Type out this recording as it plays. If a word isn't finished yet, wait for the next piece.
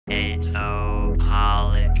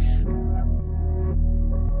Holics.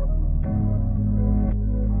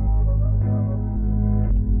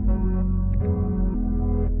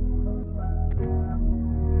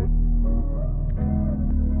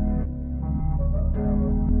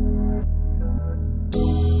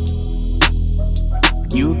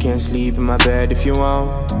 You can sleep in my bed if you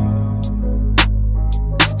want.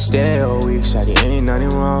 Stay all week, shawty, ain't nothing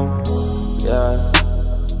wrong. Yeah,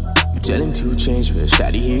 you tell him to change, but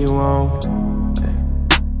shawty, he won't.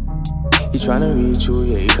 He tryna reach you,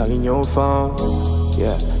 yeah, he calling your phone.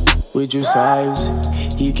 Yeah, with your size,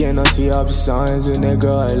 he cannot see up the signs. A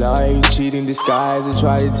nigga I lie, cheating disguise. I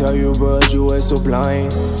try to tell you, but you were so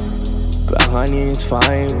blind. But honey, it's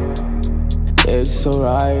fine, it's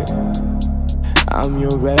alright. I'm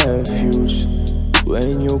your refuge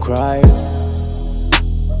when you cry.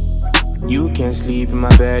 You can sleep in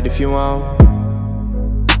my bed if you want.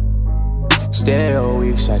 Stay all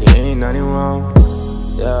week, shawty, ain't nothing wrong.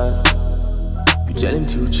 Yeah, you tell him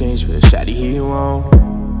to change, but shawty, he won't.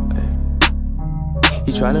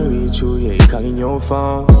 He tryna reach you, yeah, he calling your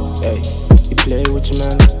phone. Hey, he play with your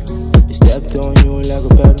man, he stepped on you like a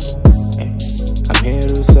pedal. Hey, I'm here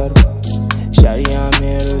to settle, shawty, I'm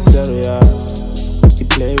here to settle, yeah. He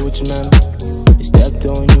play with your man, he stepped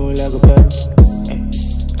on you like a pedal. Hey,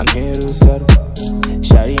 I'm here to settle,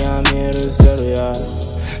 shawty, I'm here to settle, yeah.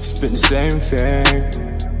 It's been the same thing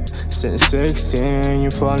since 16. You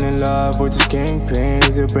fall in love with these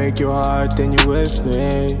kingpins. They break your heart, then you with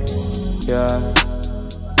me, yeah.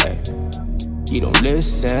 Hey, you don't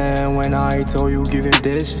listen when I told you give him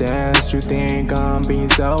distance. You think I'm being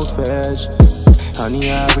selfish. Honey,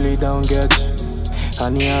 I really don't get you.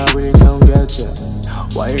 Honey, I really don't get you.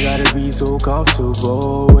 Why you gotta be so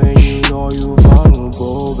comfortable when you know you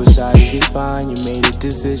vulnerable? But shawty, it's fine, you made a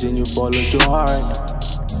decision, you followed your heart.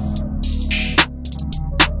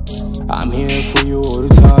 I'm here for you all the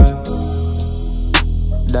time.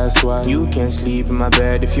 That's why you can sleep in my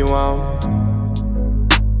bed if you want.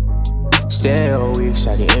 Stay all week,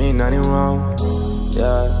 shawty, ain't nothing wrong.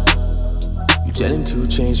 Yeah, you tell him to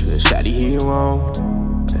change, but shawty, he won't.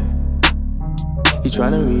 He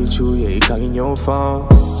tryna reach you, yeah, he calling your phone.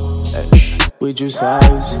 Hey, with your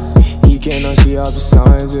size, he cannot see all the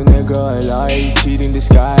signs. A nigga I lie, cheating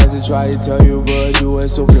disguise. I try to tell you, but you were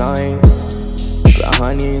so blind. But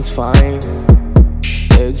honey, it's fine,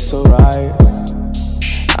 it's alright.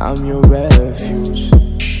 I'm your refuge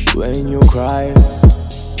when you cry.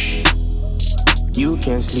 You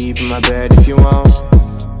can sleep in my bed if you want.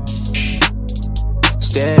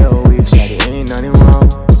 Stay all week, shawty,